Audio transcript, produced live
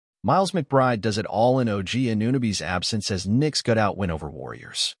Miles McBride does it all in OG Anunoby's absence as Knicks gut-out win over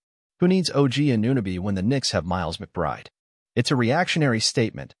Warriors. Who needs OG Anunoby when the Knicks have Miles McBride? It's a reactionary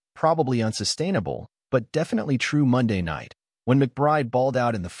statement, probably unsustainable, but definitely true Monday night, when McBride balled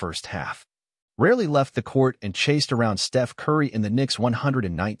out in the first half. Rarely left the court and chased around Steph Curry in the Knicks'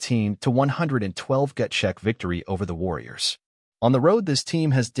 119-112 gut-check victory over the Warriors. On the road, this team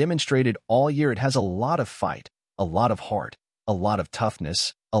has demonstrated all year it has a lot of fight, a lot of heart, a lot of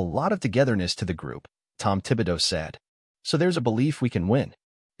toughness, a lot of togetherness to the group, Tom Thibodeau said. So there's a belief we can win.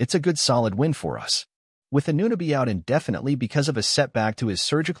 It's a good solid win for us. With Anunoby out indefinitely because of a setback to his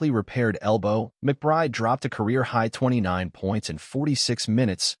surgically repaired elbow, McBride dropped a career-high 29 points in 46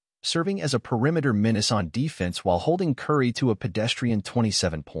 minutes, serving as a perimeter menace on defense while holding Curry to a pedestrian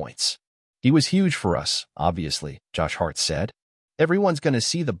 27 points. He was huge for us, obviously, Josh Hart said. Everyone's going to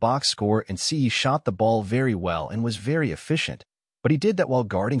see the box score and see he shot the ball very well and was very efficient, but he did that while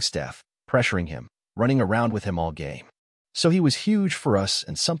guarding Steph, pressuring him, running around with him all game. So he was huge for us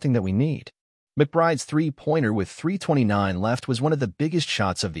and something that we need. McBride's three-pointer with 3:29 left was one of the biggest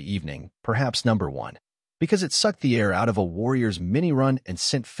shots of the evening, perhaps number one, because it sucked the air out of a Warriors mini-run and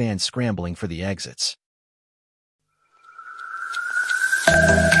sent fans scrambling for the exits.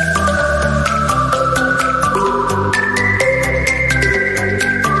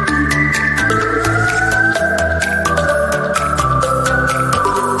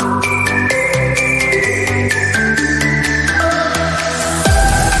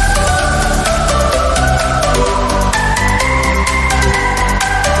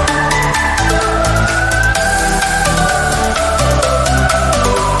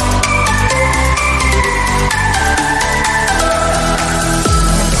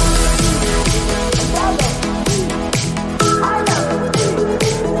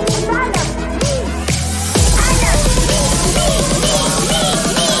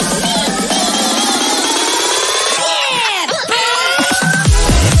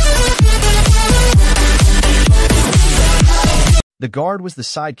 The guard was the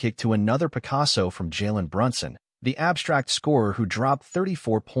sidekick to another Picasso from Jalen Brunson, the abstract scorer who dropped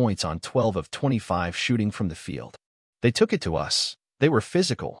 34 points on 12 of 25 shooting from the field. They took it to us. They were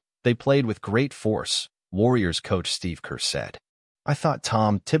physical. They played with great force, Warriors coach Steve Kerr said. I thought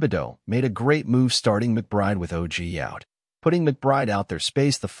Tom Thibodeau made a great move starting McBride with OG out, putting McBride out there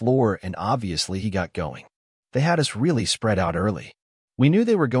spaced the floor, and obviously he got going. They had us really spread out early. We knew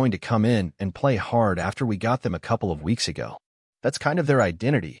they were going to come in and play hard after we got them a couple of weeks ago. That's kind of their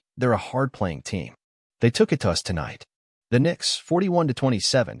identity. They're a hard-playing team. They took it to us tonight. The Knicks,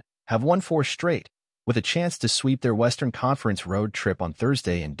 41-27, have won 4 straight, with a chance to sweep their Western Conference road trip on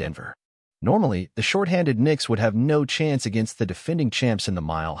Thursday in Denver. Normally, the shorthanded Knicks would have no chance against the defending champs in the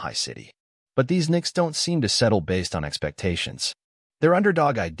Mile High City. But these Knicks don't seem to settle based on expectations. Their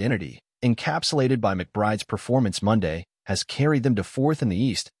underdog identity, encapsulated by McBride's performance Monday, has carried them to 4th in the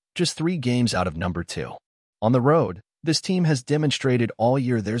East, just 3 games out of number 2. On the road, this team has demonstrated all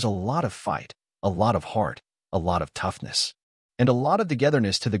year there's a lot of fight, a lot of heart, a lot of toughness, and a lot of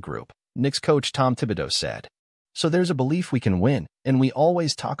togetherness to the group, Knicks coach Tom Thibodeau said. So there's a belief we can win, and we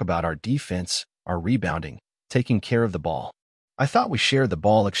always talk about our defense, our rebounding, taking care of the ball. I thought we shared the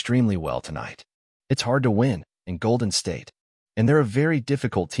ball extremely well tonight. It's hard to win in Golden State, and they're a very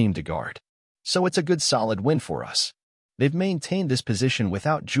difficult team to guard. So it's a good solid win for us. They've maintained this position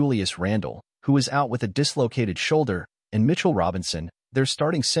without Julius Randle, who is out with a dislocated shoulder, and Mitchell Robinson, their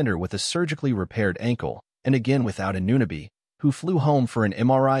starting center with a surgically repaired ankle, and again without Anunoby, who flew home for an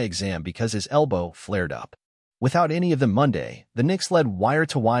MRI exam because his elbow flared up. Without any of them Monday, the Knicks led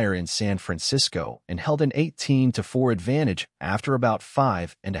wire-to-wire in San Francisco and held an 18-4 advantage after about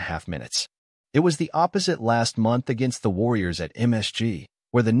 5.5 minutes. It was the opposite last month against the Warriors at MSG,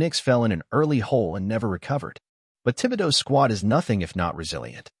 where the Knicks fell in an early hole and never recovered. But Thibodeau's squad is nothing if not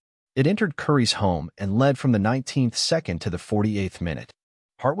resilient. It entered Curry's home and led from the 19th second to the 48th minute.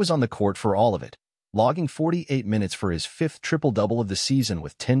 Hart was on the court for all of it, logging 48 minutes for his 5th triple-double of the season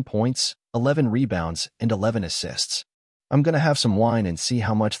with 10 points, 11 rebounds, and 11 assists. I'm going to have some wine and see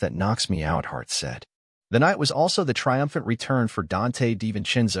how much that knocks me out, Hart said. The night was also the triumphant return for Donte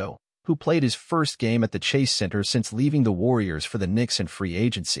DiVincenzo, who played his first game at the Chase Center since leaving the Warriors for the Knicks in free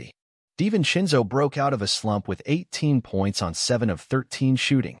agency. DiVincenzo broke out of a slump with 18 points on 7 of 13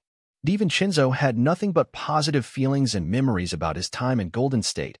 shooting. DiVincenzo had nothing but positive feelings and memories about his time in Golden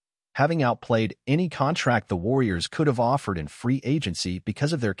State, having outplayed any contract the Warriors could have offered in free agency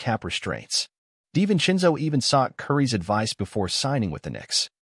because of their cap restraints. DiVincenzo even sought Curry's advice before signing with the Knicks.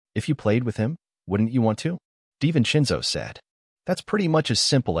 If you played with him, wouldn't you want to? DiVincenzo said. That's pretty much as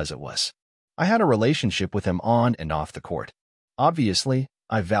simple as it was. I had a relationship with him on and off the court. Obviously,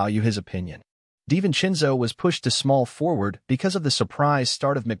 I value his opinion. DiVincenzo was pushed to small forward because of the surprise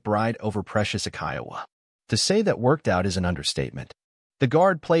start of McBride over Precious Akayawa. To say that worked out is an understatement. The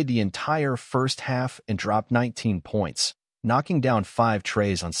guard played the entire first half and dropped 19 points, knocking down 5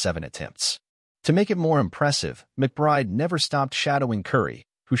 trays on 7 attempts. To make it more impressive, McBride never stopped shadowing Curry,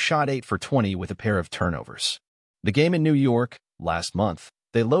 who shot 8 for 20 with a pair of turnovers. The game in New York, last month,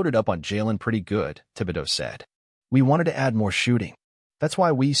 they loaded up on Jalen pretty good, Thibodeau said. We wanted to add more shooting. That's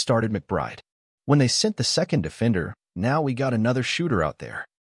why we started McBride. When they sent the second defender, now we got another shooter out there.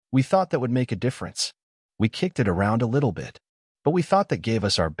 We thought that would make a difference. We kicked it around a little bit, but we thought that gave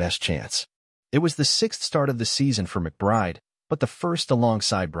us our best chance. It was the 6th start of the season for McBride, but the first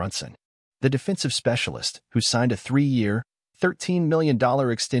alongside Brunson. The defensive specialist, who signed a 3-year, $13 million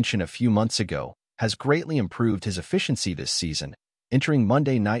extension a few months ago, has greatly improved his efficiency this season, entering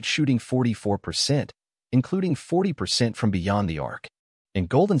Monday night shooting 44%, including 40% from beyond the arc. In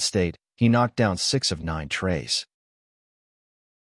Golden State, he knocked down 6 of 9 trays.